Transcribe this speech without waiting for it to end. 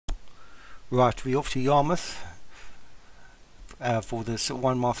Right, we're off to Yarmouth for this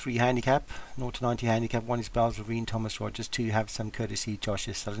 1 mile 3 handicap, 0 to 90 handicap. 1 is Bells Loreen, Thomas Rogers. 2 have some courtesy, Josh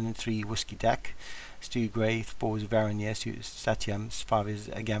Sutherland. 3 Whiskey Dak, Stu Gray. 4 is Varanier, Satyam. 5 is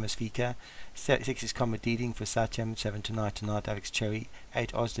Gamas Fika. 6 is Comet Deeding for Satyam. 7 Tonight, Alex Cherry.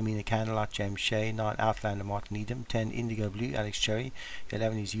 8 Ozdemina Candlelight, James Shea. 9 Outlander, Martin Needham. 10 Indigo Blue, Alex Cherry.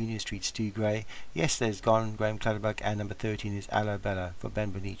 11 is Union Street, Stu Gray. Yesterday's Gone, Graham Clutterbuck. And number 13 is Aloe Bella for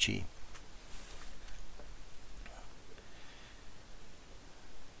Ben Bonici.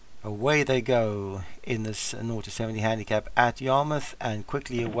 Away they go in this 0 to 70 handicap at Yarmouth, and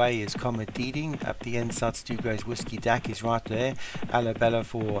quickly away is Comet Deeding. Up the inside, Stu Gray's Whiskey Dak is right there. Alabella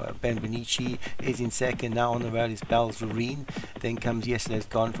for Ben Bonici is in second. Now on the road is Bells Loreen. Then comes Yesterday's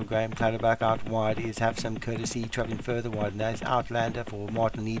Gone for Graham Clutterbuck. Out wide is Have Some Courtesy, travelling further wide now is Outlander for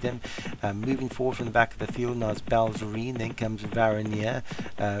Martin Needham. Moving forward from the back of the field now is Bells Loreen. Then comes Varanier.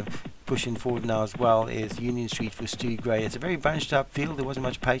 Pushing forward now as well is Union Street for Stu Gray. It's a very bunched up field. There wasn't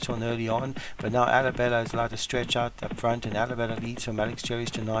much pace on early on, but now Alabella is allowed to stretch out up front, and Alabella leads from Alex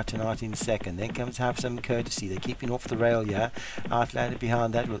Cherry's Tonight in second. Then comes Have Some Courtesy. They're keeping off the rail here. Outlander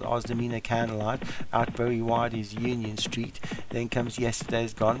behind that with Ozdemina Candlelight. Out very wide is Union Street. Then comes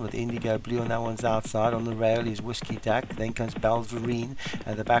Yesterday's Gone with Indigo Blue, and that one's outside. On the rail is Whiskey Dak. Then comes Bells Loreen.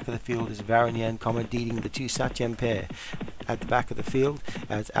 At the back of the field is Varanier and Comet Deeding, the 2 Satyam pair. At the back of the field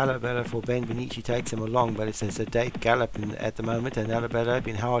as Alabella for Ben Bonici takes him along, but it's a sedate gallop at the moment, and Alabella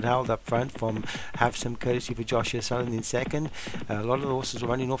been held up front from Have Some Courtesy for Joshua Sutherland in second. A lot of the horses are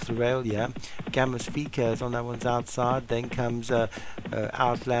running off the rail, yeah. Gamas Fika is on that one's outside. Then comes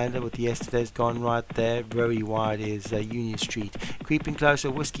Outlander with Yesterday's Gone right there. Very wide is Union Street. Creeping closer,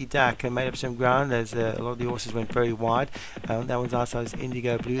 Whiskey Dak made up some ground as a lot of the horses went very wide. That one's outside is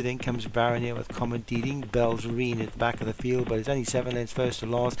Indigo Blue. Then comes Varanier with Comet Deeding. Bells Loreen at the back of the field, but it's only 7 lengths first to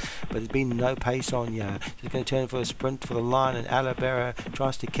last, but there's been no pace on here. Just going to turn for a sprint for the line, and Alabella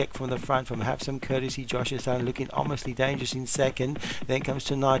tries to kick from the front from Have Some Courtesy. Josh Sutherland looking ominously dangerous in second. Then comes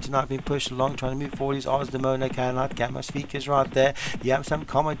Tonight being pushed along, trying to move forward is Ozdemina Candlelight. Gamas Fika's right there. You have some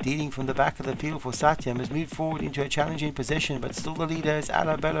Comet Deeding from the back of the field for Satyam. Has moved forward into a challenging position, but still the leader is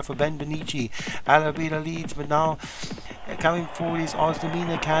Alabella for Ben Bonici. Alabella leads, but now coming forward is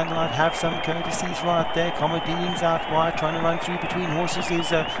Ozdemina Candlelight. Have Some Courtesy's right there. Comet Deeding's out wide, trying to run through between horses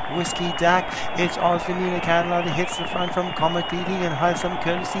is Whiskey Dak. It's Ozdemina Candlelight that hits the front from Comet Deeding and Have Some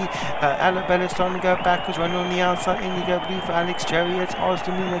Courtesy. Alabella's starting to go backwards, running on the outside. Indigo Blue for Alex Cherry. It's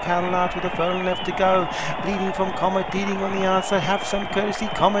Ozdemina Candlelight with a furlong left to go. Leading from Comet Deeding on the outside. Have Some Courtesy.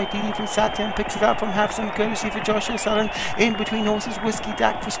 Comet Deeding from Satyam picks it up from Have Some Courtesy for Joshua Sutherland. In between horses, Whiskey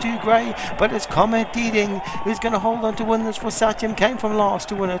Dak for Stu Gray. But it's Comet Deeding who's going to hold on to win this for Satyam. Came from last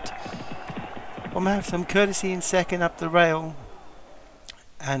to win it. We'll Have Some Courtesy in second up the rail,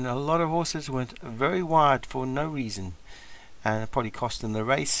 and a lot of horses went very wide for no reason, and it probably cost them the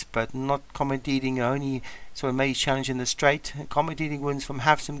race, but not Comet Deeding. Only sort of made his challenge in the straight. Comet Deeding wins from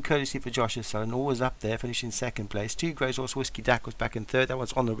Have Some Courtesy for Joshua Sutherland, always up there, finishing second place. 2 Grey's horse Whiskey Dak was back in third. That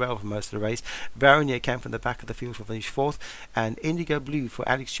one's on the rail for most of the race. Varanier came from the back of the field for finish fourth, and Indigo Blue for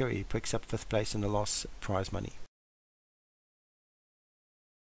Alex Cherry picks up 5th place in the loss prize money.